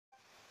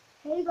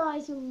Hey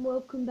guys, and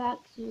welcome back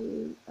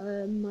to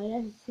my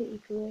Leicester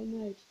City career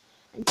mode.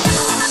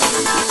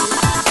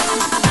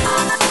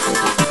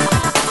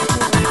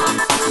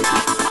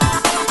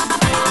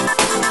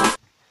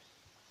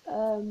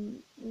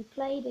 And we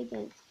played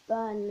against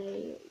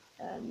Burnley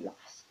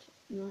last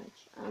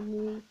match, and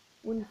we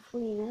won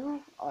 3-0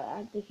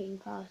 at the King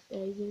Power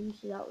Stadium.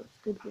 So that was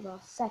good with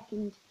our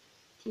second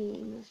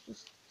team. Let's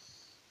just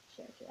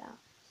check it out.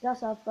 So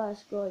that's our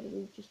first goal.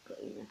 We've just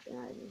put in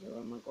nationalities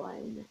or Maguire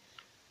in there.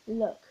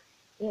 Look,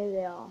 here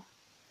they are.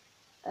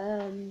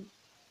 I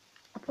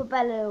put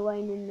Bella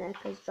Wayne in there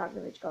because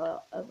Dragovic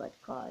got a red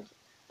card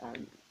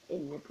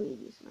in the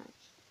previous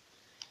match.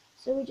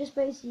 So we're just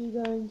basically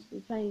going to be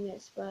playing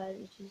against Spurs,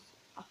 which is,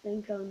 I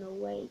think, an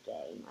away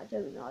game. I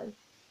don't know.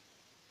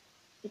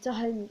 It's a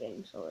home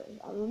game, sorry.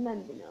 I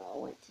remember now. I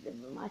went to the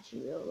match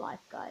in real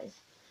life,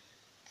 guys.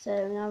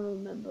 So now I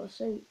remember.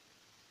 So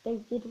they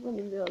did win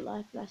in real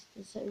life,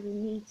 Leicester, so we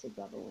need to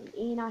grab a win.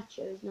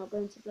 Iheanacho is not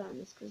going to play on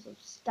this because of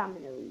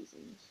stamina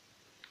reasons.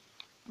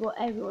 But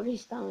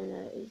everybody's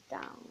stamina is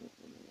down at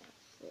the minute.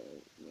 So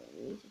yeah,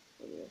 we need to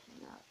figure this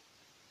thing out.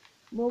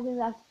 Morgan's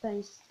have to play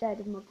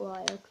instead of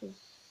Maguire because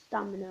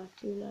stamina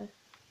too low.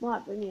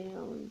 Might bring it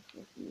on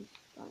for a few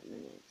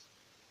minutes.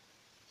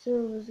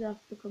 Silver's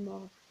have to come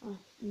off. I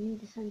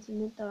need a centre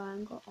mid though. I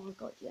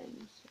got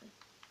James. So.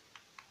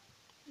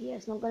 Yeah,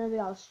 it's not going to be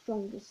our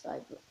strongest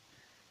side, but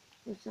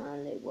we'll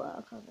certainly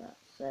work on that.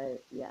 So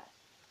yeah,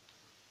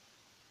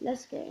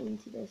 let's get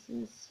into this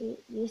and see.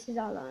 This is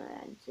our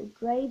line. So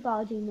Gray,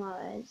 Vardy,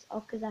 Mahrez,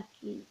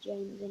 Okazaki,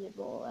 James, and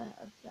Ibora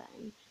are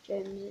playing.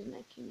 James is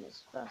making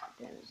his first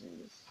appearance in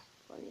this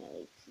Premier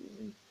League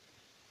season.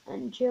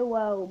 And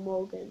Chilwell,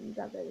 Morgan,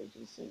 Dragovic,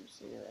 and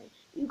Simpson are in.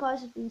 You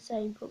guys have been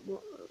saying put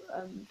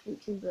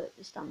Fuchs in, but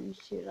the stamina's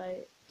too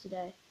late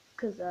today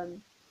because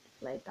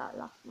played that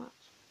last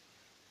match.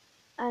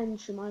 And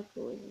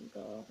Schmeichel is in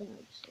goal. I think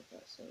I just said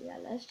that. So yeah,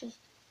 let's just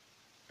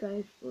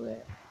go for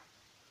it.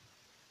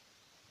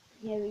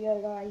 Here we go,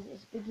 guys.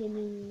 It's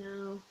beginning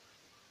now.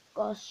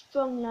 Got a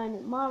strong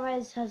lineup.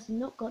 Mahrez has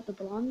not got the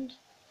blonde.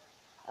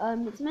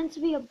 It's meant to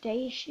be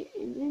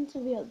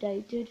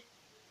updated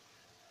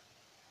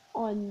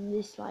on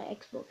this like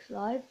Xbox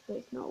Live, but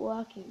it's not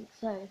working.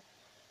 So,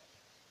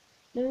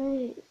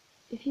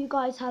 if you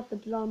guys have the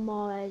blonde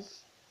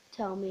Mahrez,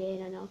 tell me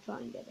in and I'll try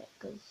and get it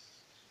because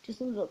it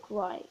doesn't look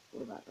right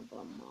without the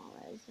blonde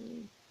Mahrez. I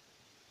mean,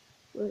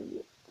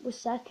 we're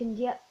second.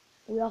 Yep,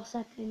 we are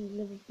second.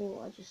 Liverpool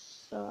are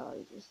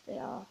they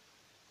are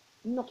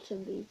not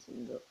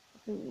unbeaten, but I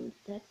think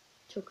that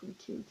took them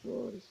 2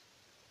 draws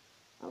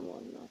and 1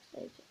 loss.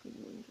 They took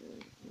them 1 draw.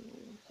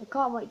 I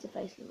can't wait to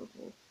face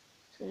Liverpool.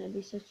 It's going to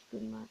be such a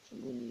good match,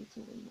 and we need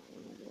to win that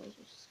one, otherwise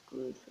we're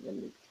screwed for the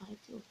league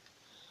title.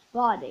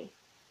 Vardy,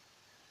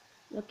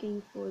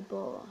 looking for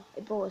Ibora.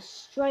 Ibora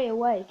straight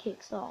away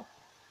kicks off.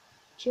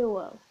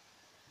 Chilwell.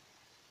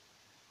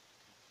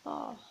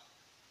 Oh,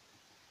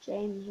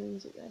 James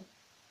wins it though.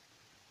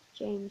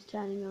 James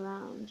turning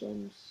around.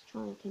 James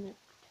trying to connect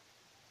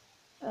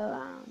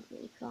around, but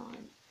he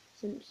can't.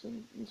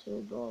 Simpson into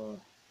Ibora.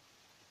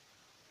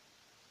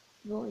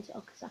 Going to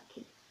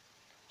Okazaki.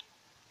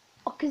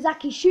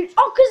 Okazaki shoots.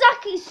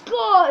 Okazaki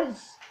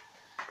scores!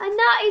 And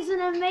that is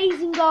an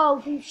amazing goal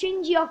from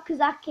Shinji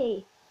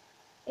Okazaki.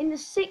 In the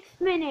 6th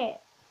minute,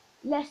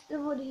 Leicester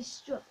already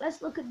struck.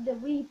 Let's look at the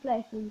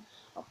replay from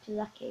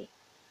Okazaki.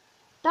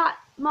 That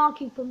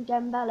marking from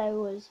Dembele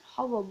was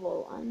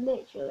horrible and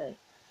literally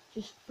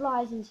just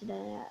flies into the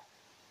net.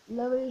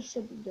 Lloris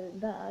should be doing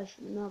better.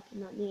 Should be marking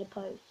that near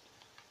post.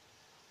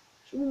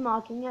 Should be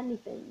marking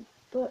anything.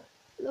 But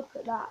look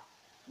at that.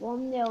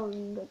 1-0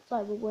 and looks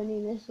like we're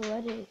winning this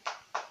already.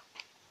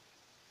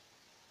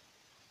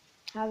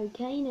 Harry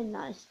Kane and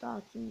that is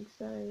starting,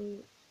 so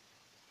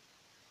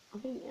I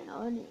think they're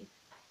not only.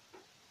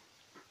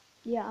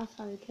 Yeah, that's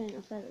Harry Kane,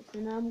 I said it.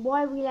 And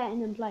why are we letting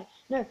them play?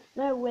 No,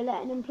 we're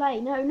letting them play.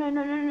 No.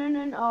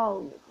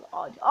 Oh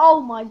god.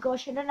 Oh my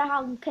gosh, I don't know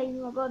how Kane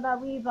got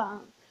that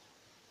rebound.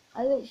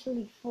 I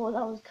literally thought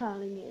that was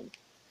curling in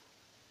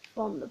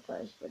from the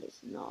post, but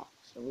it's not.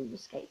 So we've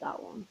escaped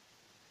that one.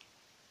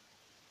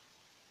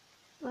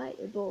 Right,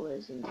 the ball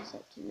is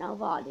intercepted. Now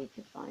Vardy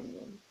could find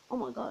him. Oh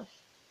my gosh.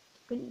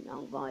 Couldn't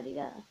now Vardy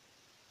there.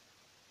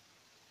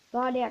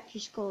 Vardy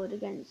actually scored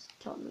against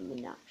Tottenham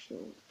in the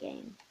actual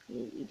game.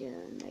 He did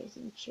an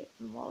amazing chip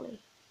and volley.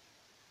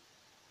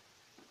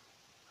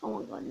 Oh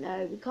my god,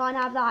 no, we can't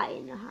have that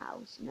in the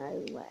house. No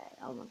way.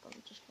 Oh my god,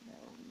 I just got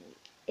it on me.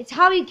 It's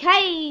Harry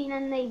Kane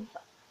and they've...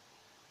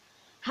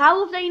 How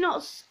have they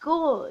not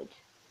scored?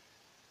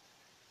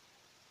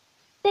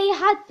 They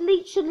had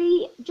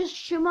literally just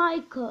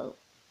Schmeichel.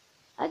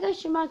 I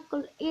guess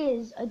Schmeichel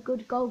is a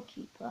good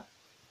goalkeeper.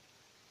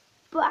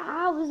 But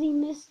how has he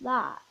missed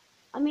that?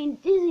 I mean,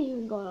 this isn't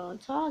even going on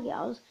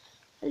target.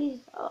 At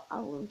least I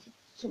wanted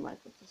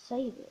Schmeichel to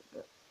save it,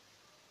 but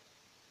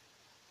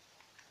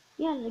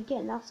yeah, and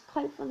again, that's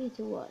quite funny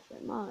to watch.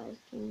 Like Mahrez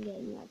can get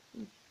any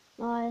action.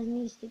 Mahrez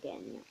needs to get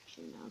any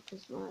action now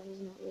because Mahrez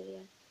is not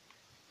really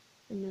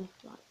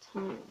enough like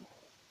time.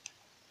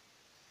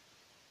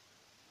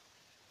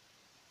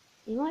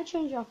 He might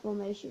change our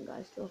formation,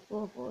 guys, to a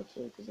 4-4-2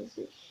 because it's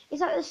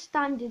like the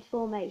standard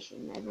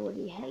formation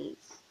everybody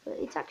hates, but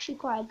it's actually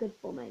quite a good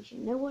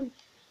formation. No one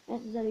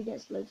necessarily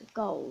gets loads of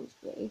goals,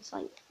 but it's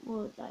like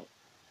more like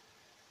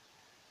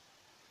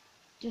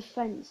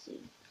defensive.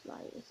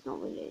 Like it's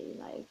not really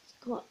like it's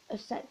got a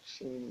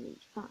section in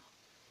each pack.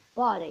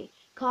 Vardy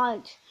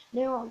can't.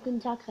 No one can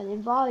tackle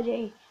him.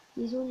 Vardy.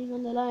 He's running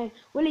on the line.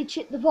 Will he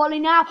chip the volley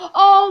now?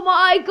 Oh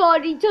my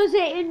God! He does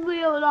it in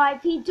real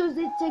life. He does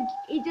it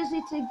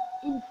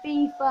in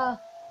FIFA,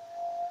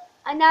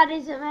 and that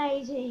is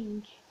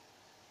amazing.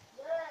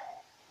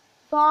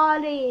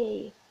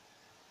 Vardy,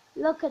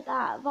 look at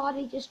that.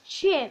 Vardy just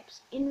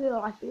chips in real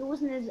life. It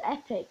wasn't as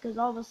epic because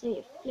obviously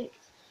it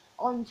flicked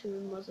onto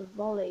him as a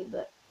volley,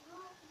 but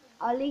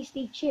at least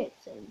he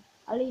chipped him.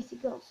 At least he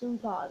got some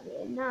part of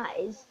it, and that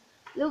is.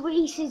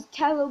 Luis is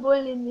terrible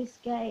in this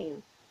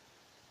game.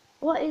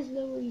 What is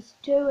Luis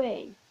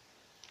doing?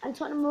 And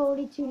Tottenham were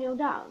already 2-0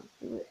 down.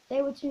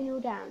 They were 2-0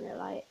 down. They're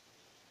like,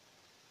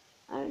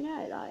 I don't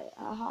know, like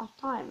at half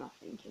time, I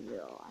think, in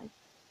real life.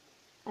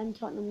 And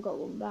Tottenham got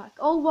one back.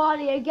 Oh,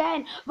 Vardy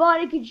again.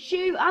 Vardy could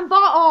shoot. And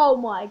oh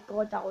my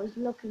God, that was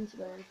looking to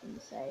go in from the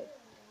save.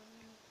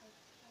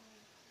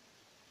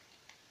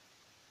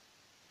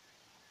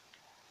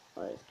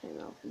 Oh, this came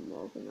out from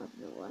Morgan. I don't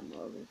know why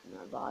Morgan from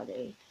that.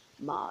 Vardy.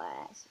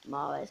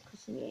 Mahrez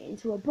crossing it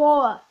into a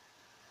ball.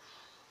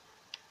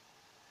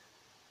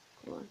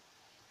 Come on.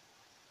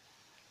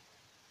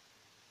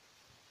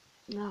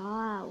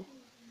 Wow.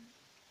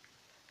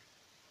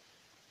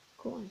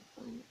 Go on,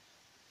 find it.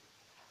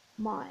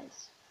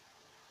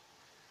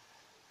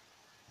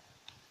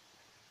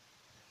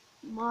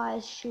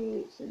 Mahrez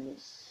shoots and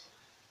it's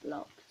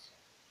blocked.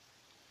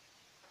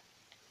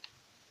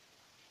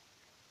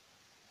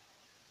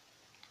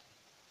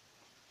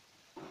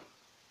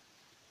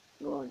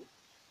 Go on.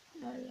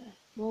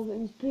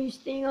 Morgan's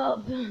boosting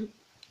up.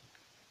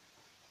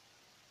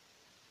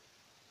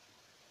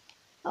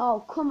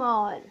 Oh, come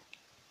on.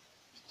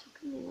 He's took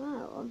him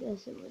out. I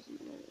guess it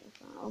wasn't really a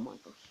foul. Oh my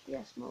gosh.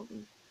 Yes,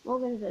 Morgan.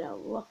 Morgan's been a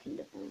rocking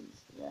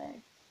defense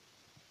today.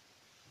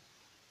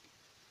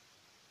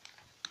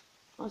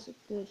 That's a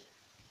good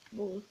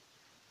ball.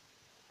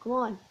 Come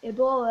on.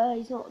 Ebola,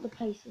 he's not the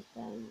pace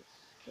defense.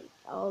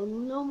 Oh,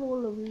 no more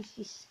Luis,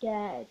 he's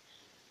scared.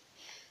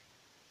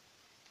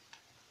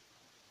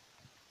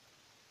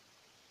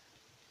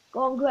 Go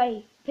on,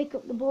 Gray. Pick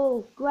up the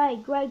ball.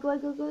 Gray.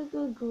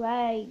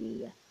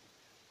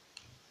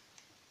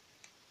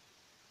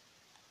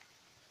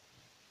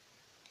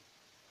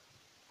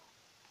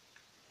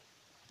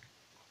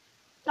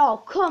 Oh,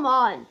 come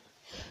on.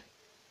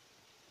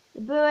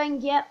 The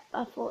booing, yep,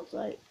 I thought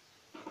so.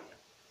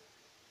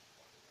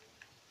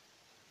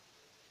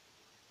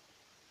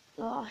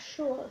 Oh,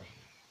 sure.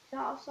 So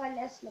offside,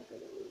 let's look at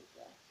the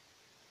replay.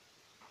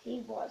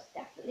 He was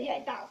definitely,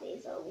 that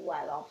is a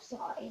well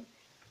offside.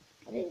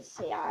 I didn't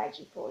see, I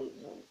actually thought he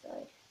was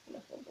onside. I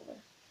thought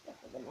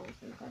the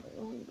announcement got it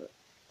wrong, but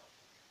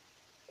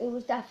it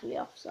was definitely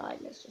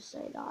offside, let's just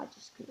say that. I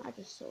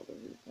just saw the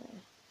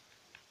replay.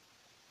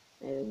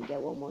 Maybe we can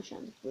get one more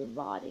chance with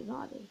Vardy.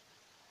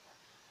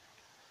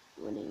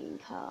 Winning in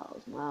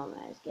curls.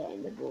 Mahrez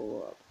getting the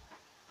ball up.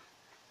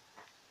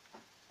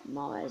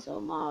 Mahrez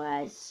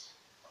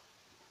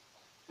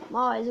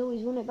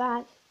always won it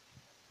back.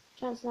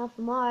 Chance now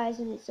for Mahrez,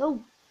 and it's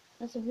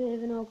that's a bit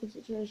of an awkward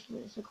situation,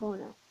 but it's a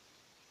corner.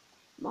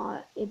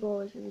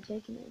 Ibor is going to be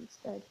taking it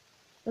instead.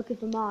 Looking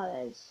for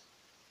Mahrez.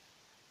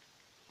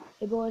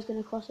 Ibor is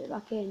going to cross it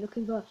back in.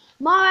 Looking for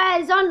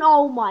Mahrez on.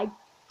 Oh my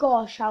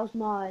gosh, how's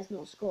Mahrez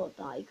not scored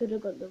that? He could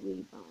have got the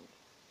rebound,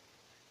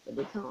 but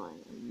he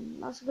can't.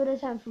 And that's a good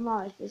attempt for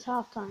Mahrez. But it's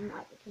half time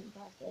at the King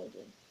Power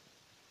Stadium.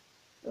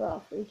 Well,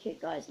 free kick,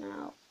 guys.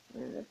 Now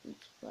we're looking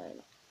to play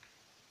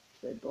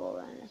with ball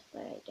and let's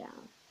play it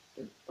down.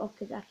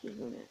 Okazaki's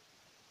on it.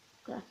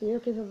 Okazaki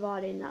looking for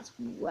Vardy, and that's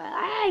well.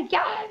 Hey,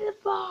 get out of the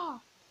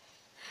ball!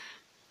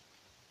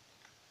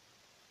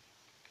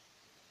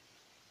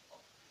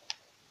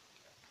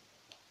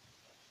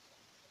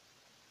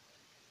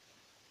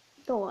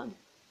 Go on.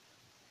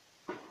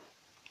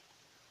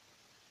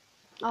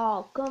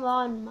 Oh, come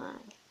on, man.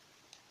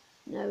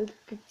 No, we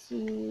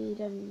concede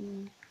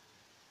and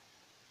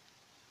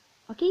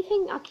I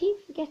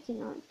keep forgetting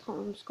that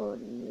Tottenham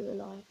scored in real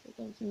life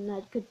against him.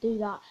 Ned could do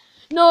that.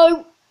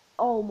 No!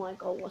 Oh my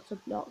God, what a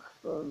block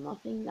from, I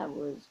think that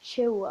was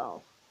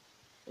Chilwell.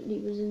 And he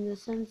was in the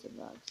centre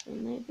back, so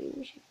maybe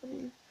we should put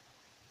him.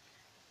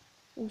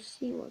 We'll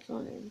see what's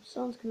on him.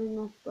 Son's coming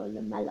off for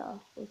Lamella,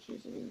 which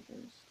is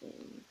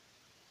interesting.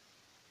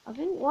 I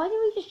think, why did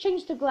we just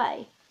change to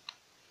grey?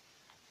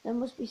 There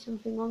must be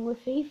something wrong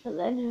with FIFA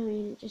then. I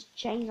mean, it just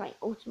changed like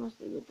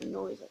automatically with the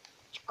noise. Like,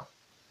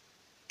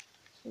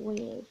 it's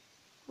weird.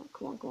 Oh,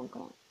 come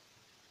on.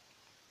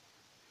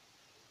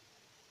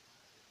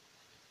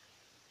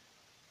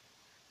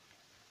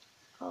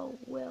 Oh,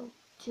 well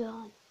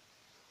done.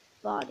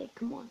 Vardy,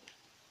 come on.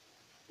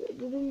 We've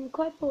been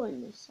quite poor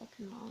in this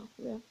second half.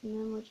 We have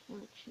no much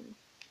action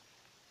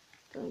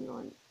going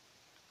on.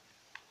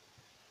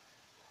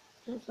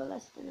 And for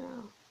Leicester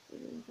now,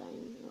 we've been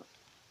playing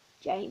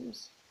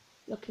James,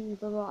 looking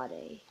for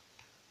Vardy.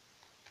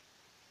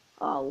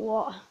 Oh,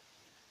 what?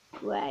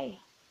 Gray.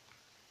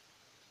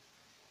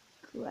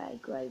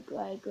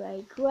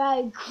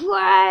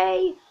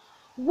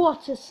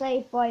 What a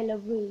save by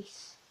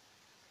Lloris.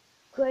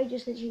 Gray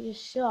just literally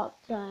just shot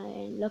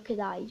and look at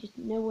that,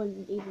 no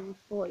one even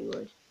thought he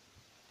would.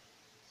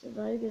 It's a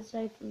very good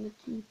save from the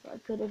keeper.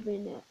 It could have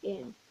been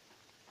in.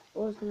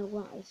 All I was going to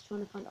want is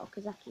trying to find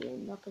Okazaki,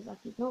 and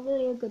Okazaki's not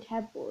really a good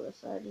head baller,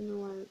 so I don't know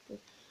why.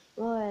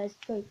 Mahrez,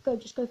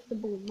 just go for the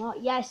ball.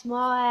 Yes,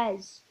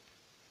 Mahrez!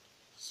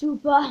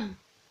 Super!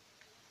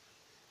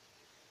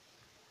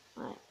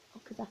 Right,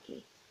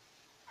 Okazaki.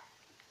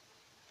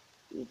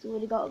 He's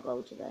already got a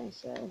goal today,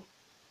 so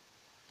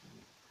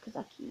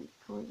Okazaki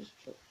can't just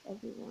trick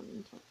everyone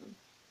in Tottenham.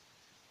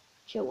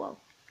 Chilwell.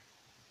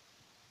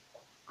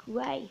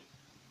 Gray.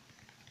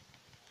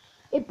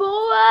 Ebola!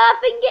 I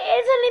think it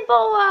is an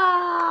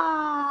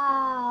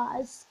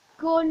Ebola! It's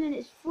gone and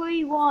it's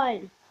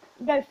 3-1.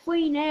 No,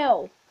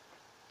 3-0.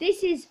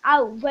 This is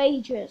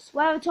outrageous.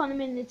 Where are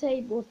Tottenham in the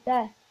table? If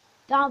they're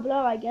down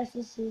below, I guess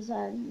this is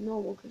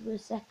normal because we're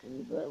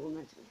second, but we're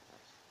meant to be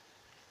first.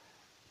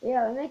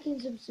 Yeah, we're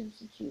making some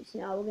substitutes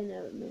now. We're going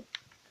to make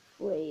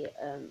 3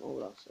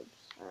 all our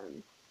subs.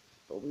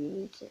 But we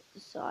need to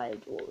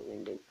decide what we're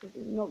going to do because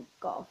we've not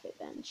got a fit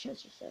bench,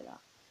 let's just say that.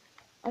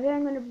 I think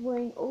I'm going to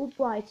bring all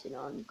Brighton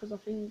on because I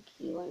think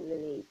he won't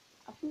really.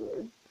 I think it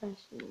would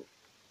personally.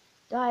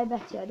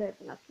 Diabetes, I don't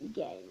think I can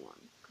get him one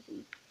because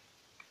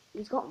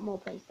he's got more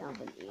pace down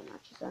than Ian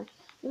actually. So I'm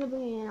going to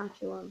bring Ian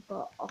actually on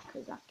for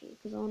Okazaki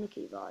because I want to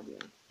keep Vardy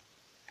on.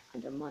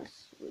 And I might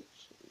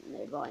switch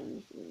nearby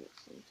anything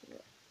that's into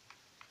it.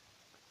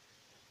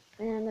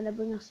 And I'm going to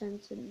bring us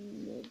into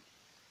mid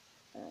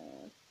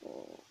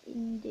for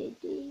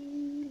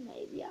Indidi,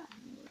 maybe, yeah.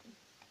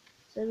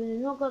 So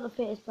we've not got the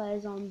fittest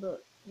players on,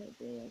 but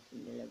hopefully they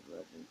can deliver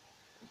it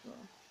as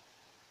well.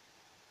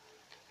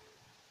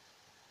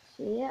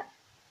 So yeah,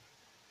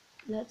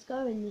 let's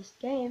go in this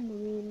game. I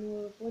mean,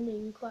 we're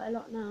winning quite a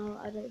lot now.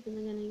 I don't think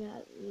they're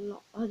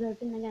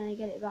gonna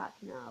get it back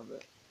now,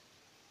 but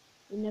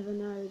you never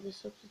know. The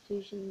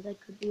substitutions, they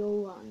could be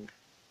all wrong.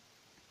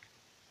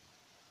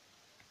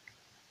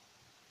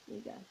 There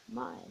you go,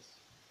 Myers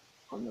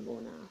on the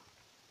ball now,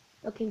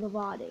 looking for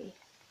Vardy.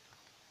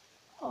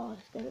 Oh,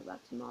 let's get it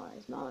back to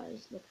Myers.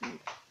 Myers looking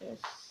for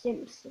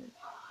Simpson.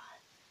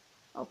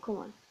 Oh, come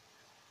on.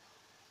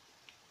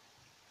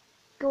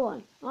 Go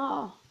on.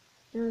 Oh,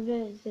 and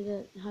reverse to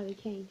the Harry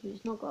Kane,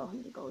 who's not got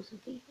 100 goals in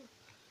FIFA.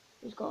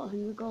 Who's got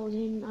 100 goals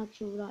in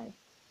actual life.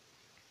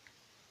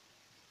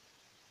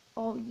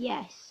 Oh,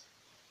 yes.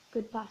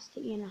 Good pass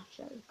to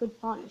Iheanacho. Good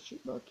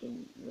partnership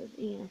working with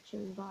Iheanacho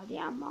and Vardy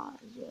and Mars,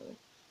 really.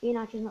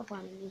 Iheanacho's not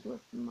finding his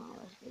work from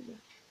Mars, really.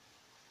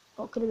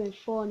 But it could have been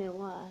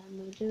 4-0 and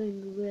we're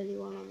doing really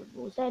well on the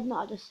balls. They've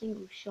not had a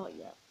single shot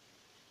yet.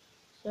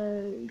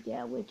 So,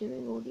 yeah, we're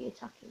doing all the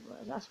attacking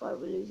work. That's why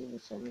we're losing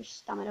so much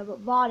stamina.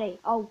 But Vardy,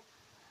 oh,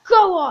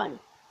 go on!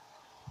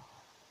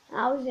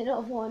 How is it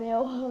not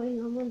 4-0? I mean,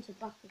 I'm on to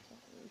back attack.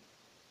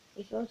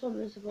 If you're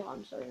Tottenham support,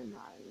 I'm sorry, I'm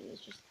not. I mean,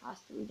 it's just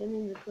has to be done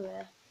in the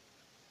career.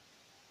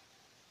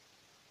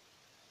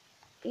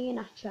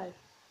 Iheanacho.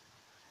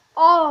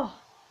 Oh!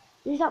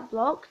 Is that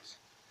blocked?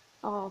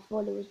 Oh, I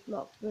thought it was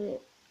blocked, but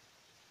it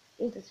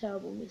is a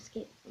terrible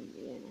miskick from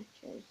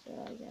Iheanacho, so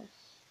I guess.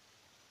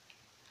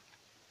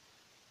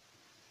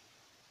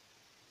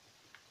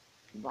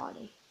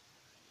 Vardy.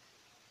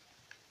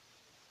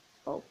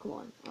 Oh, come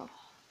on. Oh.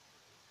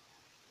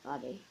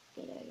 Vardy,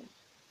 get over.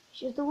 It's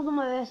just all of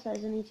my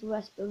wrestlers I need to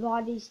rest, but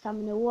Vardy's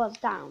stamina was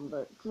down,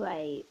 but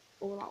grey,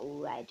 all that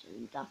red,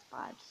 and that's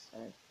bad, so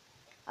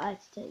I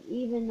had to take,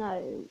 even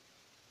though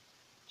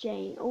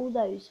Jane, all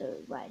those are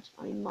red.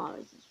 I mean,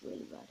 Mars is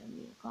really red. I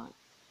mean, I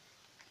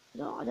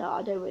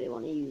don't really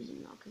want to use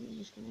him now because he's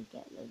just gonna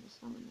get loads of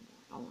stamina.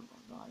 Oh my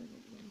god, Vardy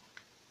really.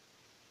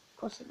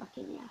 Cross it back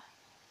in, yeah.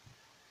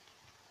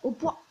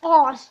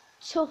 Oh, it's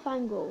tough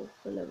angle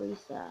for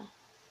Lloris there.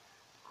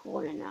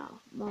 Corner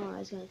now.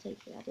 Mars is gonna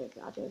take it. I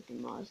don't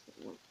think Mars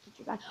wants to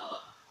do that.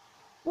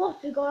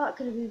 What the god, that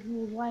could have been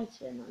from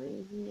Whiten. I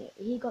mean,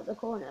 he got the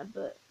corner,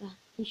 but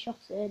he shot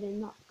it,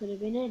 and that could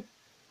have been in.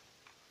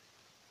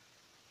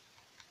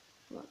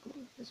 Right, come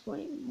on. This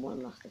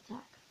one last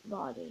attack.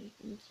 Vardy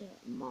into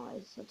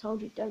Mars. I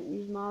told you don't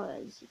use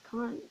Mars. You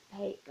can't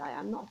pay. Like,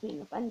 I'm not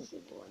being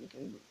offensive or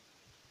anything.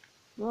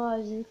 But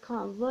Mars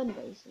can't run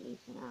basically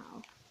for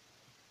now.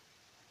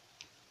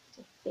 It's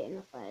a bit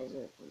enough players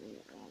up when they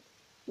get that.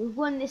 We've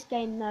won this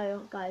game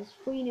though, guys.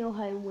 3-0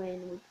 home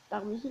win.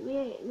 That wasn't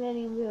really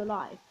in real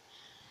life,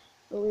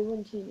 but we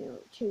won 2-0,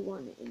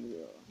 2-1 in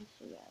real life.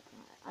 So yeah,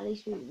 at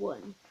least we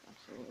won.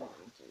 That's all that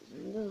matters.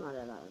 And it doesn't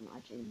matter that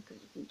much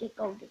because if we get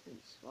goal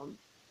difference from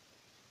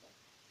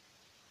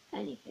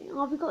anything.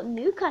 Oh, we've got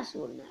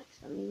Newcastle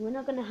next. I mean, we're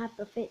not going to have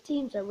the fit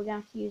team, so we're going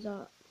to have to use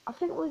our. I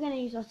think we're going to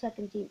use our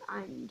second team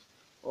and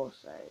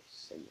also,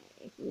 so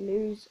yeah, if we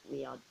lose,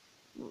 we are.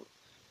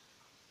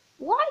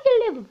 Why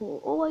are Liverpool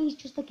always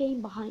just a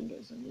game behind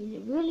us? I mean,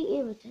 it really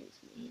irritates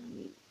me. I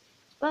mean,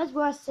 Spurs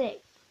were 6th,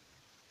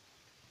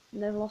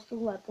 and they've lost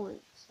all their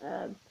points.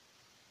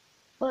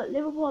 But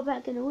Liverpool are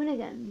going to win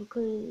again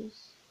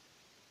because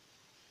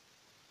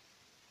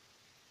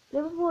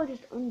Liverpool are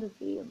just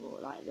undefeatable.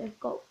 Like they've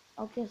got,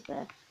 I guess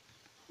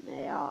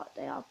they are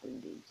been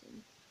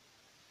beaten.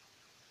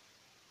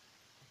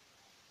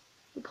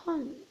 We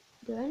can't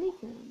do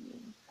anything on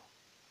them.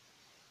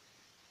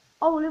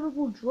 Oh,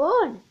 Liverpool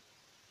drawn.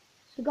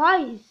 So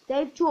guys,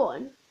 they've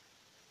drawn.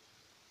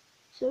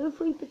 So if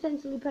we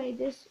potentially play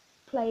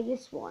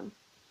this one,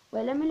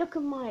 well, let me look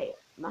at my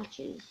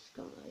matches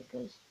currently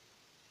because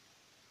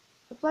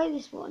I play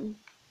this one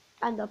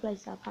and I play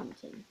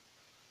Southampton.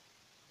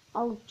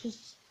 I'll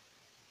just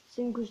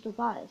sing Crystal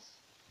Palace.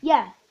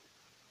 Yeah.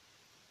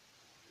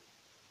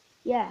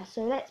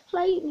 So let's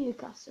play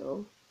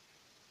Newcastle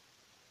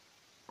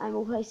and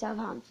we'll play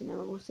Southampton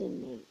and we'll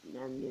sing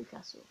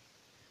Newcastle.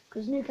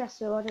 Because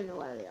Newcastle, I don't know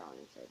where they are on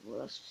the table. Well,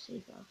 let's just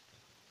see first.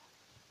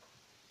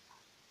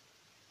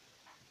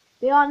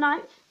 They are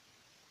 9th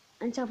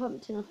and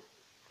Southampton are.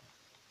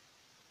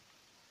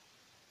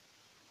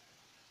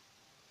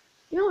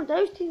 You know what,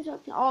 those teams are.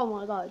 Oh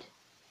my god.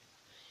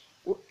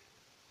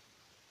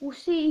 We'll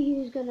see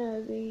who's going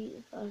to be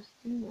the first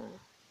in there.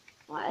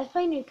 Right, let's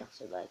play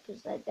Newcastle though,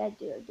 because they're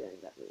doing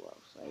very well.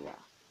 So yeah.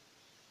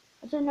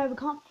 I don't know, we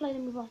can't play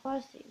them with our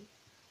first team.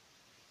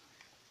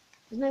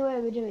 There's no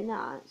way we're doing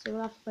that, so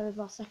we'll have to play with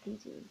our second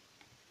team.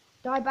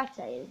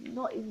 Diabete has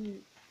not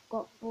even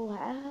got full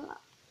hair.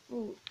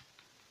 Ooh.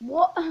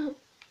 What?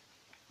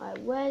 Right,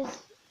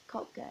 where's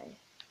Kopke?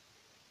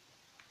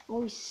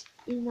 Oh, he's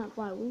in that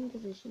right wing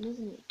position,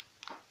 isn't he?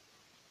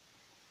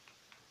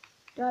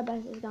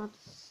 Diabete is going to have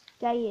to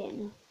stay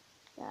in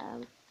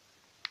there.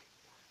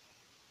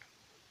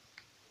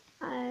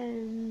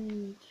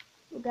 And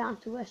we're going to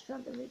have to rest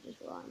Dragovic as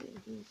well. I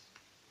mean,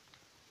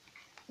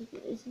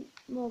 isn't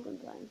Morgan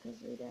playing because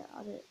we don't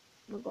have it.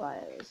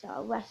 Maguire, so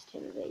I'll rest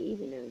him a bit,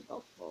 even though he's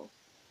got 4.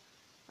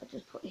 I'll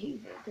just put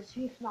Hoover because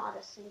Hoover's not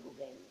had a single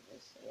game with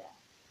us, so yeah.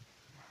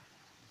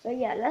 So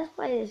yeah, let's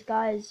play this,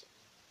 guys,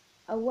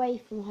 away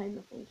from home,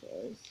 I think it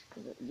is.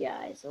 Cause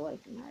yeah, it's away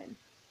from home.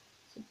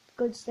 It's a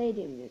good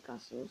stadium,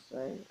 Newcastle,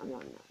 so I'm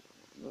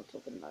not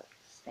talking about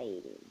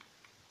stadium.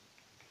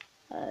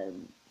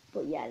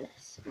 But yeah,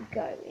 let's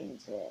go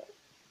into it.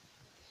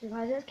 So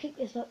guys, let's kick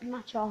this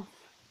match off.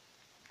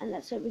 And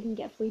let's hope we can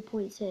get 3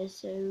 points here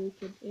so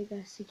we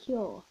can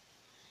secure.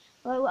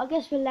 Well, I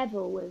guess we're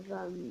level with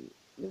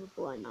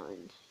Liverpool and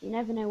Ireland. You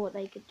never know what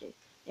they could do.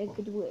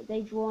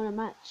 They draw on a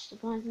match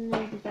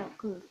surprisingly without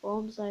current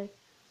form. So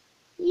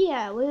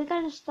yeah, we were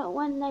going to start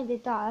when they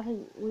did that. I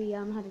think we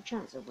had a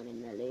chance of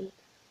winning the league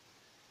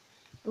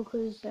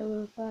because they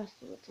were first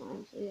all the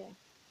time. So yeah.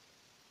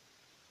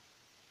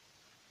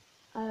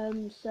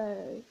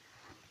 So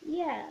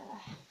yeah,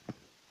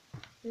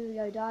 here we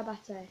go.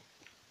 Diabate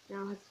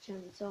now has a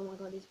chance. Oh my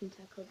god, he's been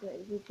tackled, but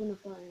we've won a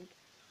flying.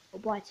 Or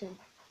Brighton.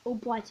 Oh,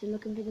 Brighton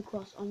looking for the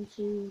cross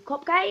onto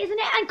Kopke, isn't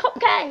it? And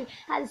Kopke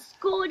has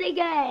scored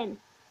again.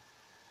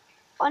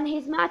 On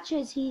his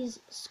matches, he's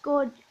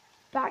scored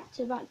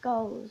back-to-back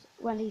goals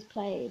when he's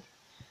played.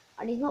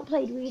 And he's not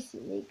played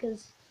recently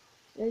because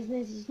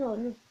he's not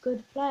a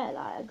good player,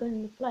 like a good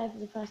enough player for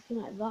the first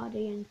team like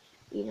Vardy and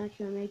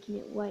United are making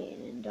it wait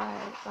and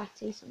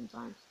Batty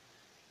sometimes.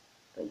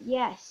 But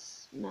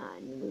yes,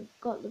 man, we've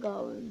got the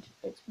goal and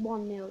it's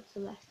 1-0 to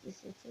Leicester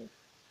City.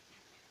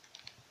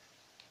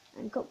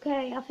 And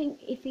Kopke, I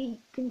think if he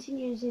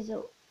continues his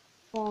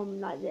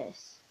form like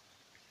this,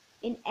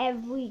 in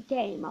every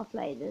game I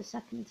play the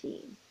second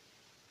team,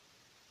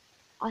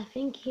 I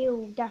think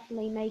he'll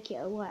definitely make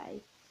it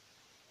away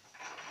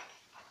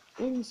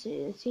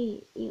into the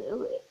team.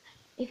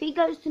 If he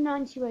goes to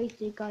 90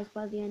 rated, guys,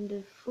 by the end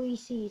of 3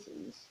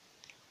 seasons,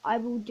 I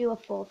will do a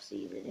 4th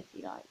season if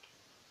you like.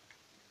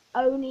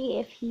 Only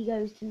if he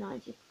goes to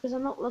 90, because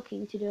I'm not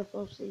looking to do a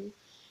 4th season.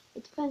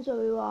 It depends where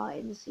we are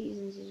in the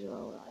seasons as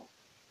well, like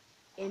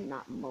in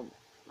that month,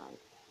 like.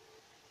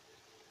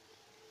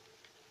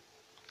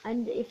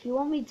 And if you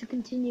want me to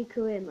continue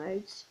career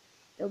modes,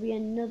 there'll be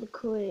another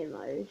career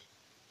mode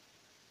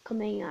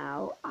coming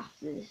out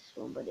after this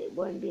one, but it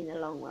won't be in the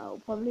long run. It'll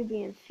probably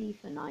be in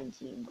FIFA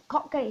 19. But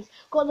Kopke's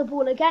got the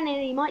ball again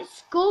and he might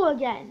score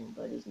again,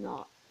 but he's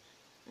not.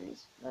 And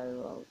it's very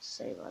well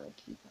saved by the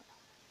keeper.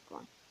 Go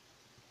on.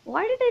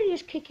 Why do they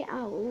just kick it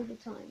out all the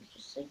time? It's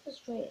just so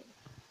frustrating.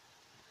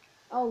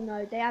 Oh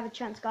no, they have a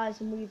chance, guys,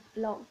 and we've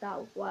blocked that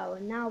well.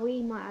 And now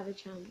we might have a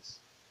chance.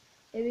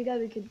 Here we go,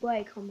 we could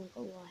break. Oh my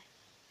god, why?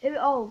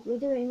 Oh, we're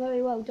doing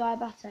very well.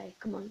 Diabate,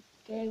 come on,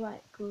 get it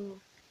right, cool.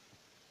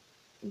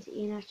 Into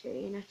Ian,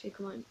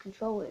 come on,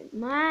 control it.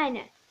 Man,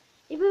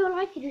 if we were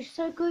like it, just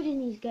so good in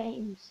these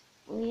games.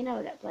 Well, you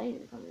know they're playing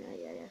it, coming out,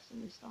 yeah,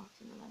 some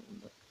starting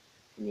 11, but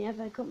in the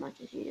FA Cup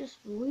matches, you're just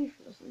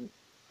ruthless. And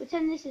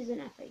pretend this is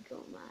an FA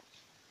Cup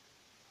match.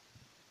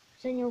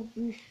 Pretend you're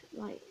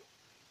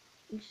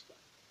just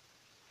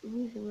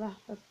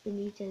ruthless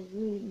Benitez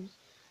rooms.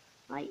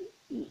 Like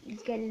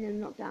he's getting them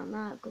knocked down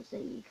now because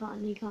he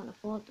can't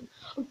afford them.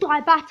 Oh,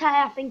 Diabate,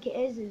 I think it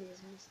is, and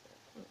he's missed it.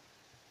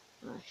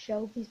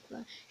 Shelby's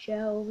play.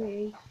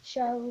 Shelby's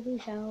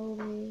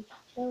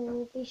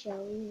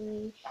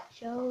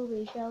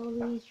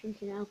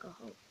drinking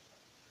alcohol.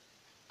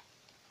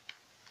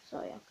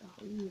 Sorry,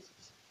 alcohol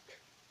users.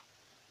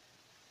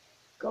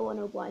 Go on,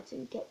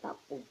 O'Brighton, get that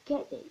ball,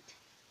 get it.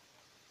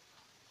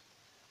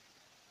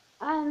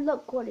 And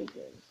look what he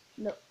does.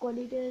 Look what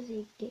he does.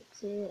 He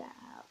kicks it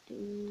out.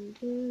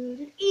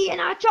 Ian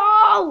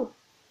Acho!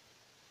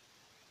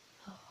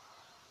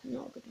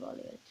 Not a good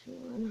volley at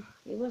all.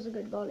 It was a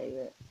good volley,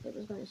 but it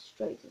was going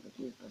straight to the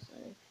keeper. So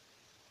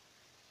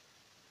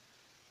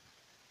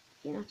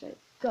Ian Acho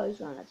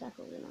goes round and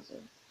tackles, and that's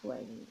a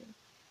way.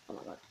 Oh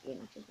my God! Ian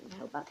Acho's been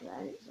held back there,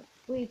 and it's a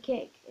free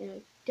kick in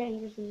a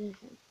dangerous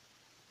position.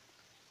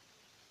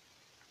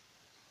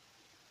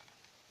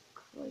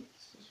 Great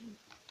decision.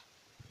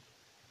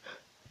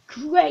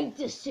 Great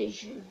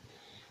decision.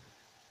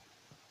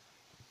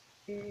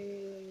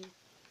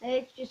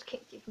 They just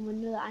kicked it from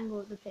another angle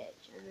of the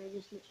pitch, and they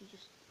just literally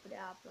just put it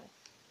out of play.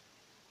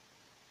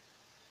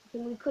 I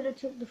think we could have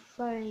took the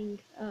throwing.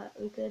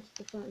 Quickly,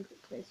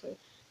 so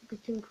because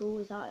Tim Krul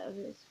was out of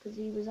this, because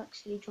he was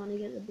actually trying to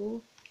get the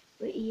ball,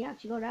 but he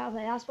actually got out of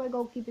it. That's why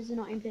goalkeepers are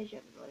not in pitch,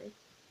 everybody,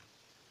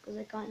 because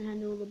they can't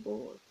handle the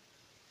ball.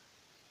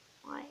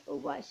 Right, all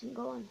right, so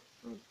go on.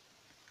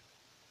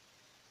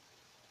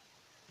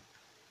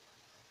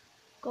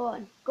 Go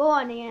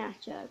on,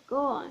 Ianacho, go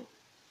on.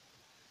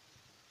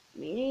 I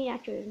mean,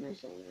 Ianacho is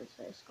mostly in the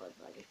first squad,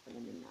 but I just put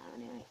him in there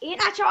anyway.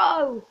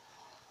 Ianacho!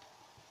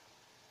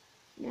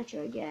 Ianacho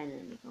again,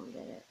 and he can't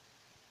get it.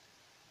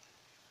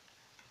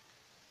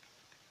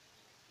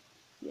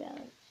 Yeah,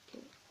 that's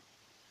cool.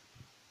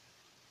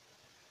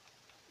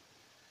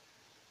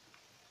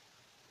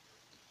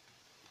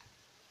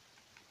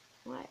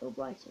 Right, all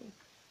Brighton.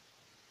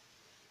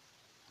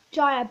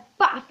 I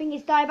think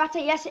it's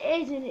Diabate. Yes, it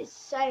is, and it's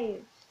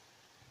saved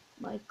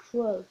by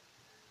Crow.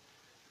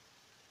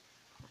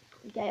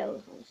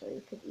 Gale's on, so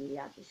he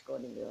actually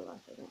scored in real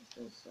life against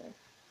us. So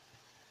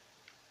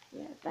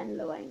yeah, Ben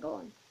Lowe ain't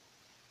gone.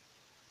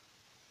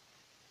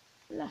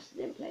 Leicester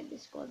didn't play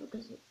this squad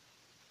because of,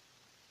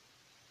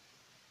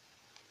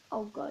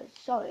 oh God,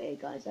 sorry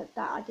guys, that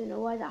I don't know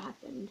why that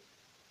happened.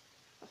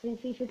 I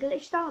think FIFA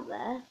glitched out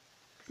there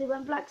because it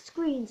went black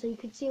screen, so you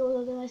could see all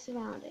of the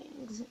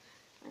surroundings.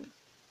 And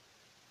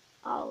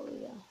oh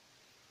yeah,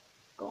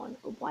 gone.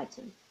 Oh,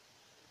 Brighton.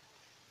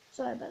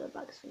 Sorry about the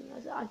black screen,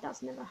 guys.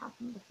 That's never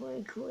happened before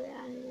in Korea,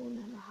 and it will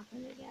never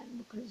happen again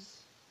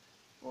because,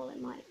 well, it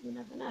might. You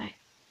never know.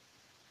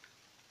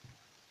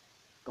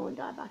 Go and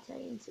Diabate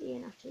into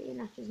Ian after.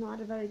 Ian after's not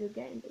had a very good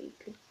game, but he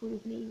could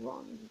prove me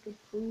wrong. He could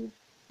prove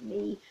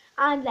me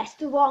and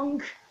Leicester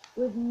wrong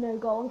with no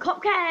goal. And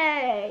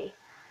Kopke!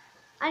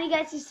 And he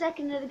gets his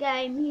second of the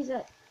game. He's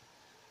a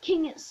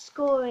king at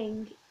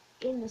scoring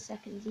in the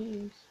second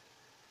teams.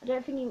 I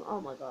don't think he. Oh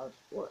my God!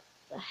 What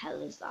the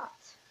hell is that?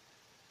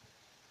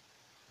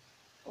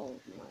 Oh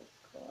my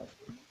God!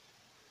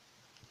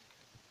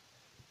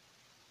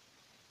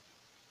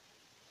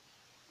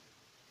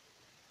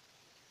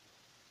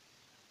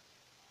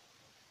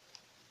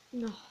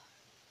 No.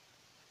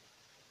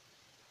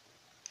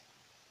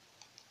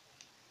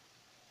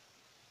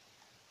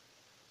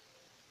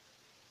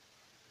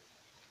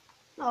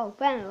 Oh,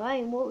 Ben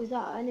Lane, what was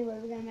that? Anyway,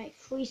 we're going to make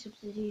 3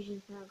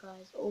 substitutions now,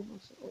 guys.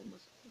 Almost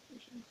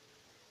substitutions.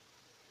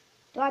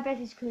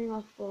 Diabetes coming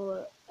off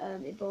for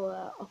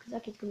Ebola,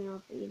 Okazaki's coming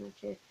off for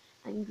Inacho,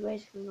 and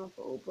Grace coming off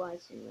for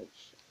Albrighton,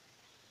 which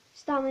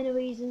stamina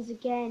reasons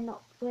again,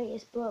 not the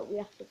greatest, but we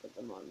have to put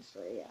them on. So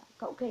yeah,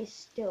 Kopke is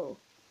still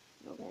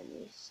not getting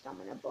any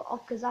stamina, but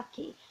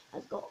Okazaki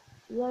has got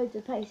loads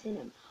of pace in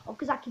him.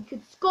 Okazaki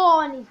could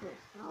score, and he's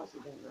missed. How is he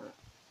doing that?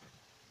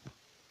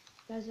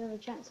 Guys, we have a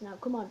chance now.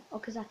 Come on,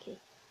 Okazaki.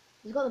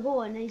 He's got the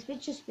ball, and he's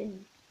just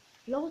been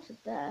floated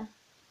there.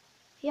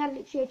 He had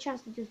literally a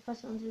chance to just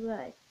pass it on to the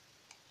right.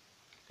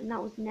 And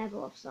that was never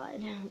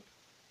offside.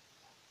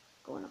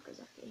 Go on,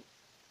 Okazaki.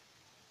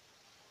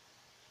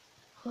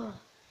 So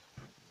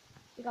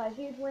guys,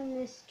 we've won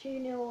this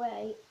 2-0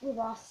 away with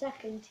our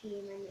second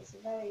team, and it's a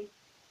very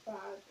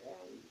proud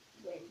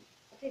win.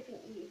 I don't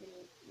think even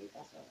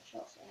Newcastle have a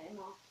shot at him.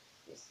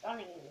 It's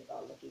stunning in the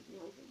goal. Look, he's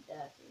not even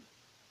dirty.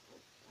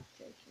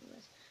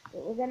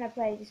 But we're going to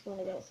play this one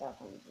against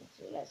Southampton,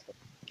 so let's go.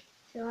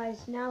 So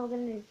guys, now we're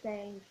going to be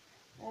playing,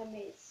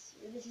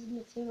 this is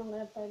my team. I'm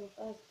going to play my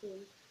first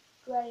team.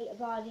 Gray,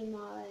 Vardy,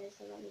 Mahrez,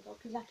 and then we've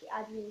got Kazaki,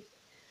 Adrian.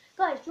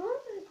 Guys, do you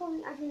want to call me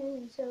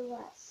Adrian Silva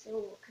at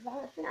Silva? Because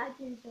I think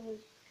Adrian Silva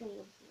is playing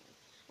off me.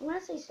 I'm going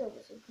to say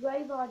Silva, so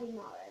Gray, Vardy,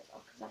 Mahrez,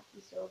 or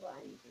Kazaki, Silva,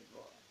 and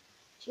Gregor.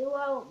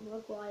 Chilwell,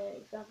 Maguire,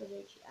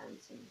 Dragovic, and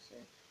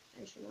Simpson,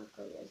 and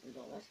Schumacher is in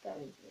goal. Let's get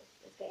into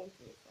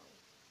this one.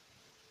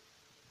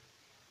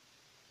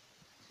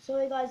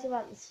 Sorry guys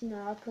about the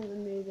snow, I couldn't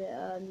remove it.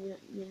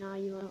 You know,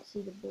 you might not see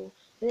the ball,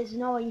 but it's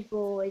an orange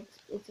ball.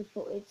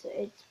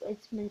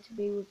 It's meant to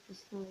be with the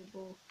snowy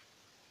ball.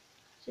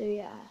 So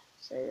yeah,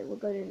 So we're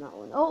good in that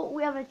one. Oh,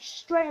 we have a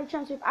straight up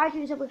chance with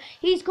Adrian.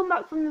 He's come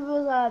back from the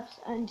reserves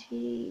and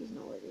he's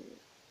not really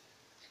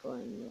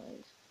scoring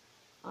those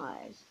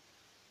eyes.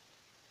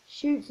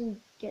 Shoots and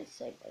gets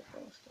saved by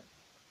Foster.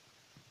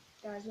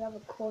 Guys, we have a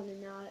corner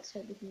now. Let's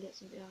hope we can get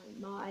some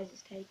behind. My eyes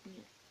is taking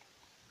it.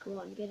 Come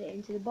on, get it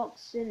into the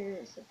box and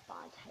it's a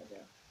bad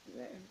header. We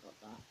haven't got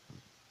that.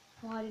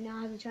 Vardy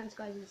now has a chance,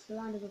 guys. It's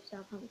surrounded of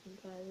Southampton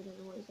player. We don't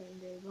know what he's going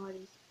to do.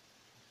 Vardy's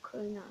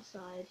cutting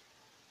outside.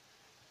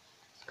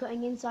 He's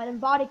cutting inside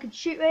and Vardy could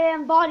shoot it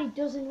and Vardy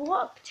doesn't.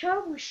 What a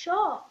terrible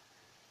shot.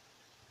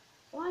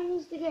 Why he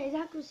needs to get his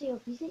accuracy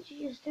up? He's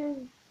literally just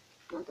doing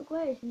not the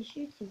greatest in the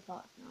shooting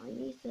part now. He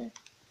needs to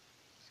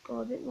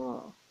score a bit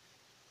more.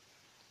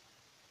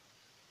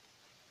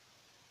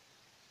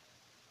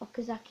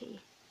 Okazaki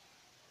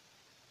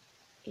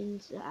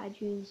into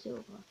Adrian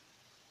Silva.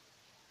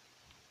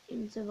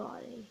 Into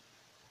Vardy.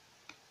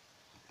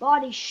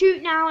 Vardy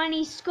shoot now and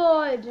he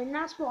scored, and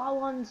that's what I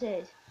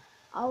wanted.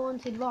 I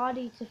wanted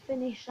Vardy to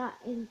finish that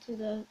into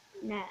the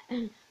net.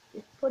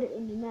 Just put it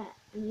in the net,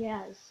 and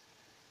yes.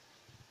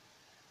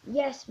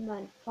 Yes,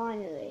 man,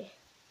 finally.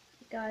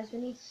 Guys, we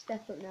need to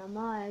step up now.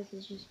 My eyes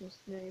has just missed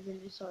an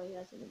open. Sorry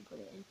guys, I didn't put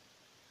it in.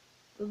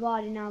 But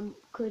Vardy now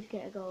could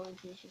get a goal, and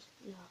he's just,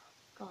 oh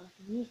god,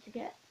 he needs to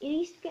get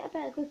a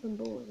better grip on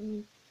balls. I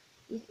mean,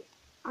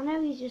 I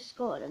know he's just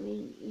scored. I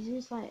mean, he's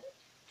missed like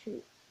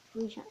two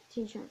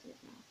chances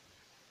now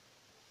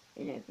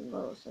in open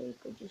goals, so he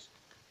could just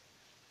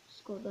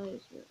score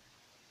those. But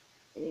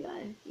there you go.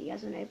 He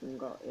has an open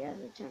goal. He has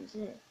a chance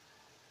here.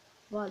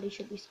 Vardy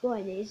should be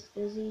scoring these.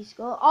 Does he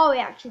score? Oh, he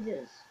actually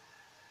does.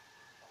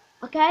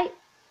 Okay.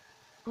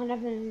 I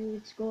never knew he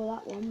would score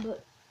that one,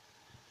 but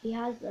he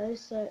has those.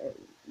 So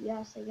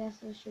yes, I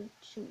guess I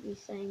shouldn't be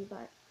saying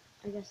that.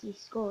 I guess he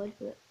scored,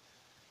 but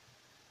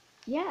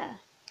yeah.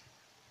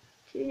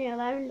 2-0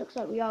 Aaron. Looks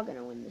like we are going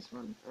to win this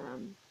one.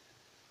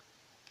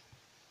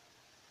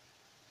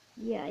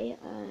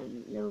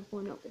 Liverpool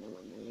are not going to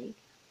win the league.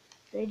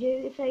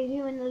 If they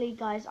do win the league,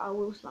 guys, I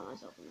will slap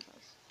myself in the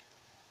face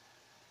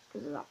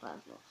because of that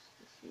first loss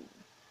this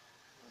season.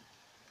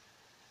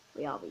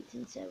 We are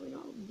beaten, so we're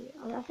not going to do it.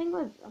 I think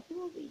we're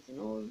beaten,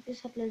 or we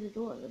just have loads of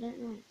draws. I don't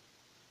know.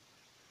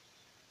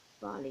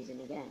 Varley's in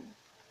again.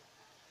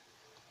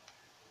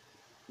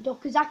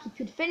 Okazaki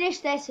could finish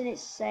this, and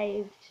it's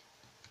saved.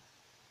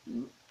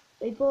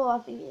 They ball, I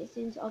think it's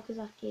into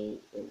Okazaki.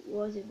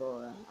 Was it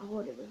Bora? I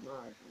thought it was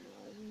Mars when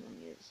I was on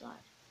the other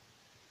side.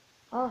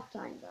 Half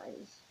time,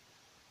 guys.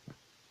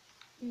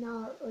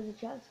 Now it was a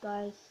chance,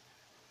 guys.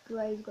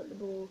 Gray's got the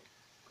ball.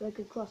 Gray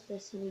could cross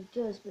this, and he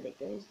does, but it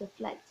goes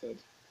deflected.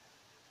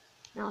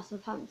 Now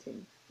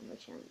Southampton have a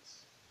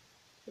chance.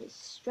 It's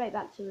straight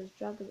back to his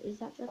Dragovic. Is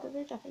that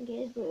Dragovic? I think it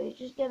is, but it's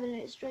just giving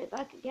it straight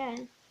back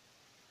again.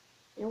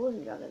 It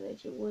wasn't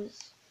Dragovic, it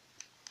was...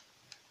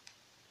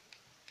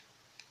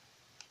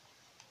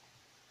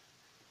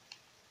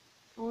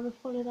 I want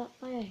to follow that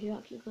player who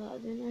actually got... I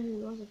don't know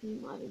who it was, I think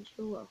it might have been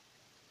Chilwell.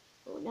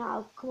 But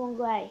now, come on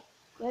Gray.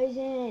 Gray's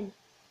in.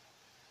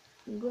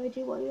 And Gray,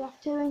 do what you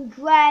have to, and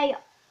Gray!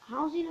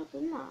 How's he not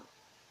done that?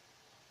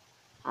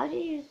 How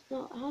did you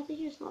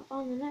just not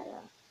find the net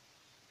there?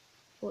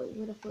 Thought he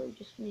would have thought he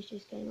just finished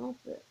this game off,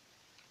 but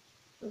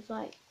looks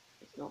like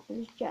it's not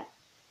finished yet.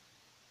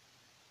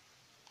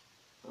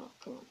 Oh,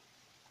 come on.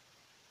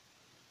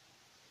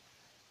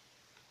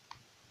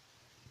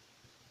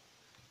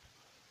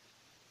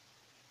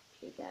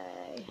 Here we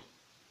go.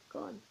 Go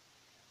on.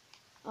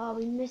 Oh,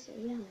 we miss it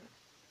again.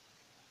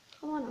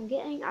 Come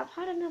on, I've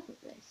had enough of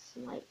this.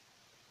 Like,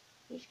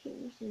 you just keep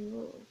missing the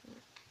balls. Like.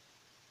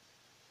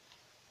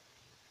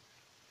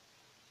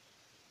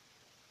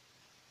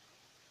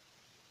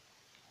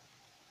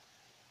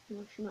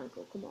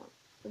 Michael, come on.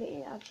 Put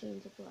it actually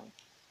into play.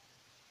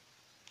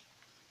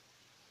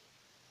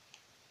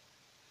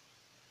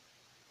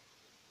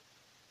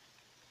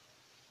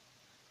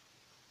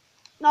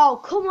 No,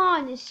 come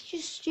on, it's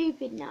just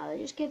stupid now. They're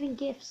just giving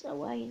gifts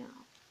away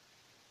now.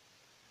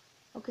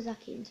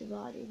 Okazaki into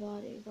Vardy.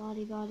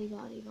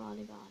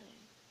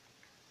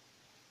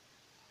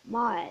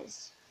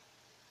 Myers.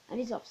 And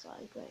he's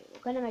offside, great.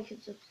 We're going to make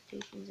some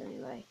substitutions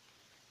anyway.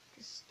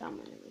 Because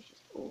stamina was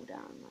just all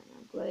down right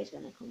now. Gray's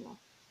going to come off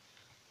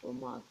for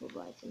Michael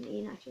Brighton.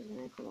 Ian actually is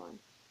going to come on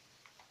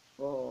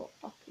for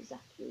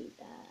Okazaki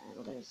there. And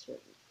we're going to switch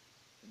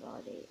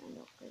Vardy and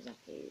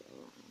Okazaki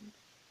around.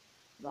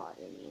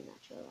 Vardy and Ian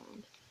actually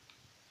around.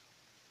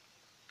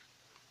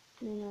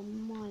 And then I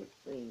might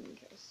bring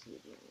a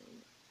CD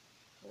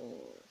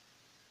for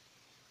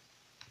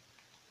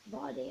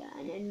Vardy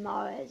and then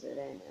Mahrez. I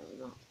don't know,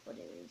 we'll have to put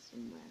it in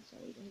somewhere so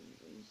he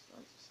doesn't lose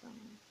lots of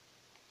stamina.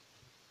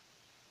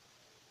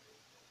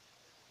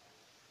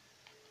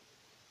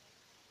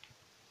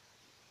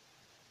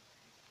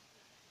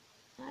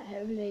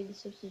 Hopefully the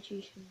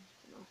substitution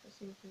can offer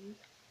something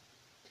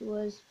to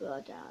us,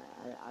 but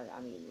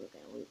I mean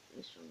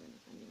we're stronger than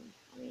anyone.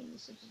 I mean the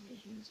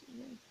substitutions,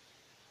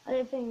 I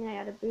don't think they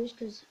had a boost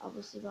because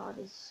obviously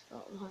Vardy's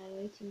got higher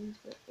ratings,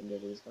 but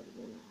Indeed's got the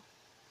ball now.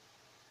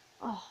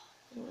 Oh,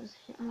 what was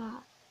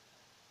that?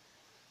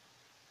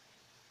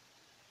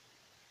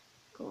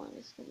 Come on,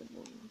 let's get the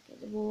ball. Get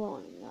the ball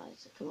rolling,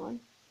 guys. Come on.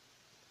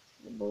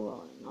 Get the ball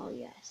rolling. Oh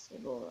yes, the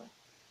ball.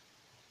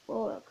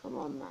 Ball, come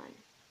on, man.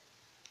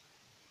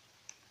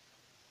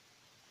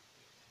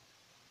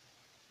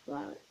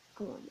 Right,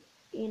 come on.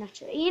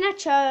 Iheanacho.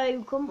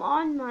 Iheanacho! Come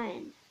on,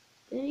 man.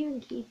 They don't even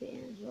keep it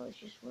in as well. It's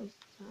just waste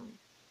of time.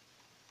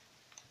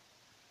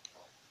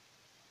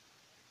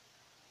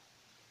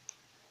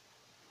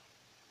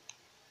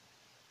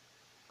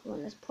 Come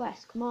on, let's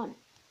press. Come on.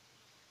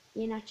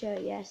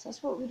 Iheanacho, yes,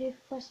 that's what we do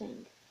for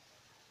pressing.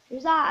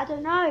 Who's that? I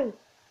don't know.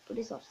 But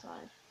it's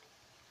offside.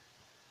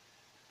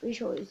 Pretty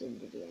sure it was in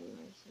video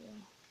anyway, so yeah.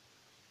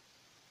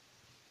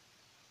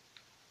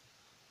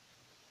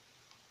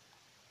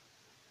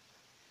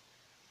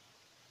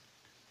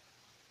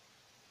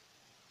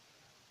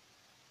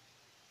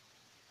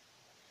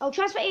 Oh,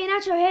 transfer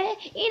Iheanacho here.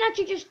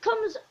 Iheanacho just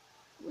comes.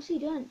 What's he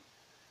done?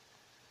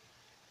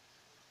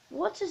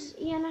 What has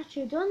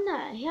Iheanacho done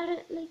there? He had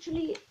a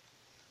literally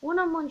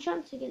one-on-one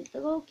chance against the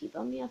goalkeeper.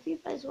 I mean, a few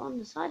players were on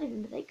the side of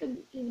him, but they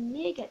couldn't even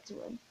near get to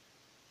him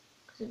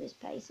because of his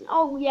pace. And,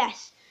 oh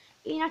yes,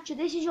 Iheanacho,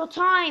 this is your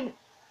time.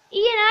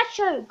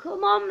 Iheanacho,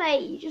 come on,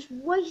 mate. You're just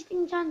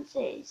wasting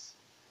chances.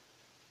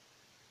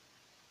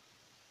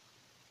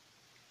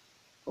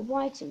 Oh,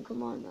 Brighton,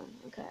 come on, man.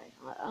 Okay,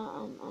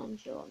 I'm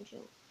sure.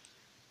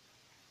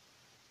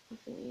 I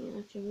think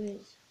Iheanacho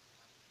is.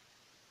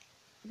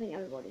 I think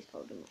everybody's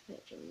told him that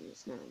picture, and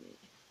it's now me.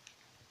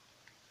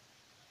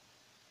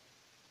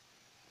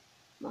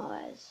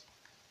 Mahrez.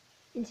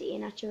 Into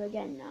Iheanacho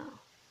again now.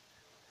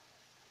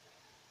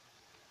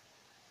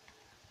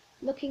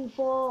 Looking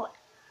for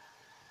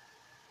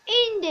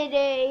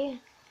Ndidi.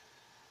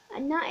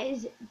 And that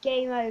is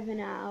game over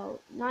now.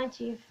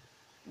 90th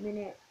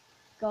minute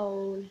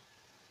goal.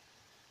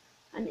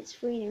 And it's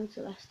 3-0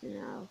 to Leicester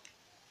now.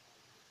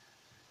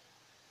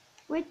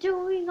 We're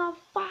doing a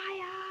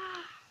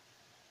fire!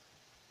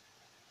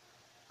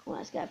 Come on,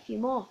 let's get a few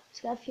more.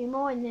 Let's get a few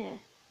more in there.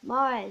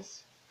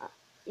 Mahrez.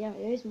 Yeah,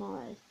 it is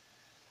Mahrez.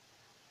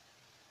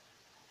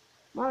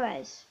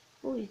 Mahrez.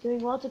 Oh, he's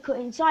doing well to cut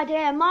inside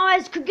here.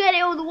 Mahrez could get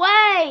it all the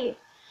way!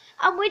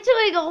 And we're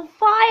doing on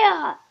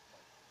fire!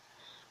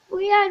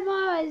 Riyad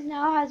Mahrez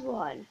now has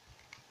one.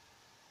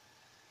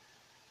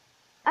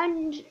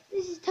 And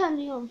this is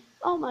turning on.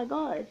 Oh my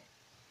god.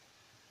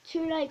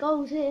 2 late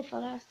goals here for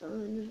Leicester.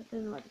 And I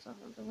don't know what to talk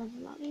about.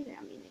 I mean,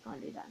 they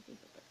can't do that in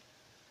FIFA.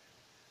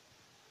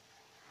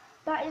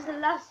 But that is the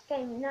last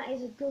game, and that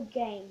is a good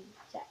game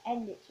to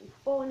end it to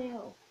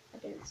 4-0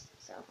 against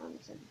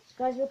Southampton. So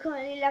guys, we're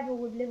currently level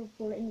with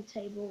Liverpool in the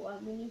table.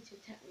 We need to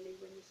technically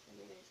win this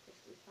game against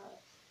Crystal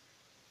Palace.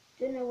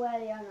 Don't know where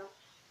they are now.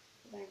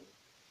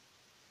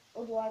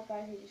 Otherwise,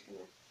 guys, we're just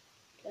gonna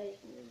play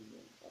some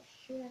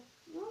Austria.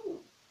 No.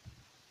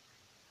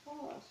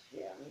 Oh,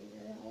 Austria. I mean,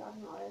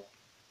 I've not heard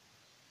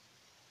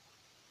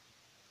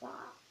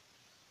that.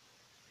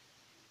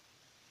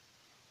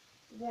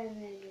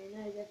 Romania,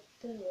 no, they've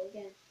done it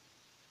again.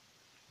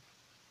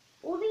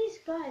 All these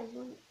guys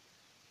want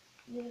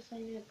me to say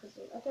no because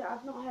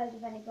I've not heard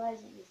of any guys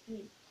in this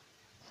team.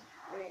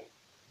 Right.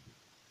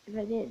 If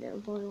I did, that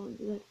would probably want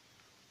to be good.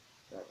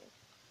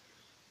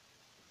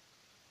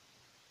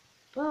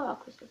 Oh,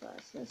 Crystal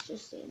Palace. Let's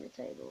just see in the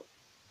table.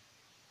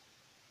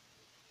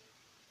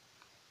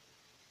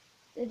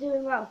 They're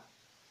doing well,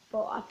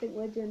 but I think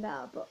we're doing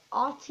better. But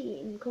our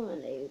team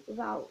currently,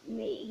 without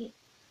me,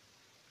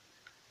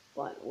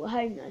 well, we're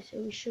home though, so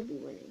we should be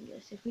winning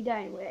this. If we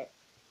don't, we're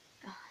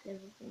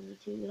Liverpool only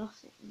 2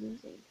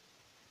 losing.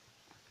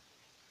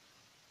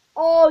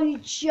 Oh, you're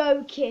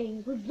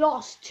joking! We've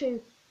lost 2.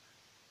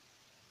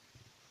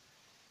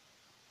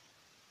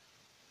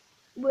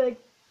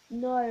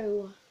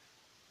 No.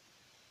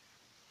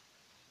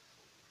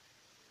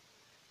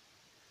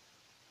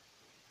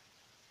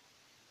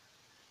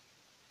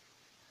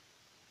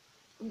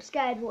 I'm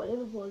scared what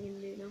Liverpool are going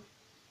to do now.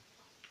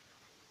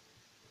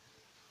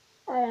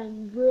 I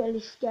am really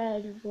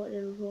scared of what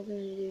Liverpool are going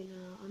to do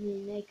now. I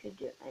mean, they could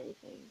do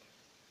anything.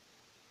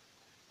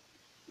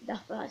 The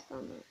first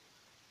time, though.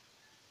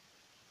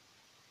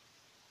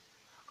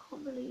 I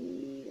can't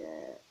believe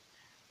it.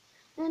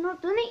 They're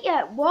not done it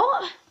yet.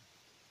 What?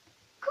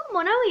 Come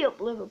on, hurry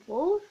up,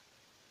 Liverpool.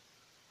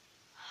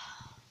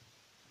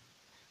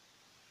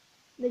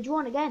 They're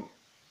drawn again.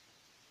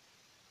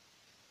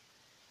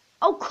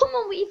 Oh, come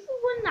on, if we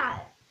won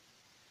that,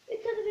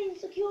 it could have been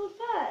secured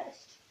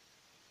first.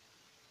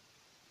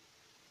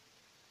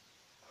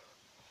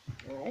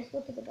 Right, let's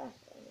look at the best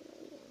one.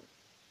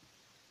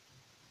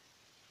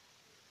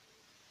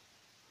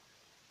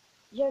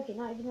 Joking,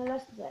 not even a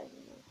Leicester player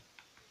in there.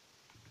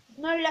 There's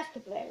no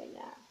Leicester player in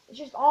there. It's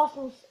just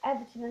Arsenal,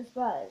 Everton and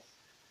Spurs.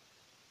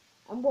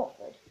 And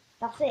Watford.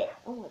 That's it.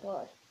 Oh my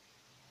god.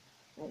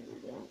 Maybe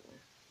we don't know.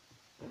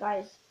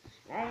 Guys,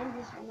 I end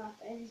this one off.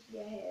 I end this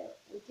video here.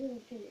 We do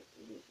finish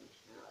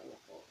now in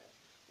the quarter.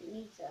 We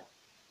need to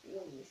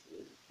win this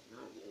league for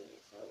 9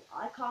 minutes. So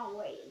I can't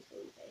wait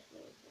until we face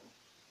Liverpool.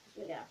 Because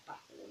we're going to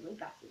battle them. We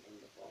battled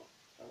them before.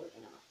 So we're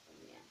going to battle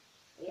them again.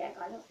 But yeah,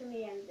 guys, that's going to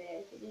be the end of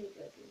this. If you did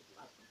enjoy, please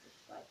like and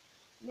subscribe.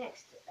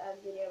 next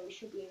video we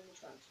should be in the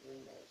transfer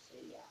window. So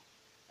yeah,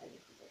 only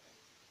for the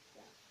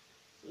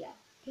so yeah,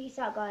 peace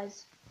out,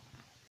 guys.